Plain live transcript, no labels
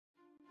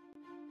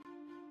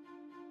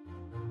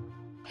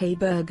Hey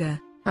Burger,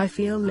 I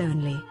feel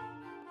lonely.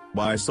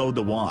 Why, so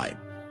do I.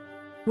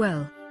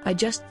 Well, I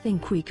just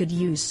think we could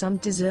use some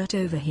dessert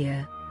over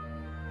here.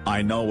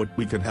 I know what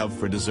we could have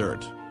for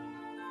dessert.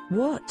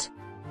 What?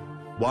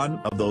 One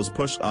of those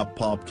push-up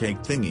pop cake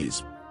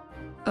thingies.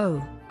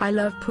 Oh, I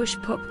love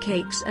push-pop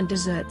cakes and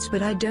desserts,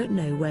 but I don't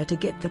know where to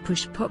get the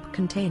push-pop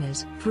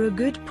containers for a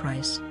good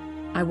price.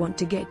 I want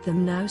to get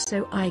them now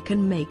so I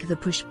can make the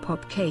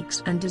push-pop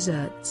cakes and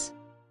desserts.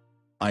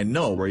 I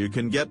know where you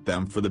can get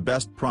them for the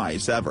best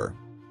price ever.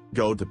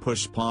 Go to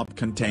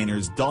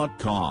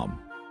pushpopcontainers.com.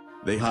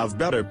 They have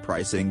better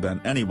pricing than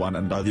anyone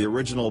and are the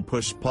original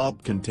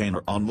push-pop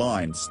container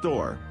online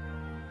store.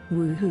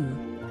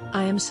 Woohoo!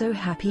 I am so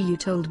happy you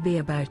told me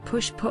about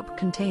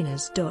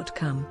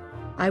pushpopcontainers.com.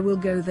 I will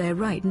go there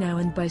right now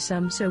and buy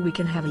some so we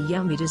can have a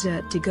yummy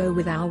dessert to go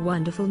with our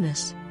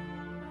wonderfulness.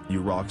 You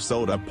rock,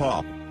 Soda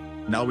Pop.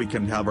 Now we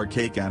can have our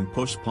cake and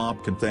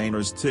push-pop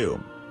containers too.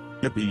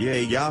 Yippee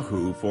yay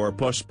yahoo for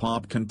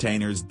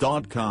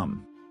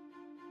pushpopcontainers.com.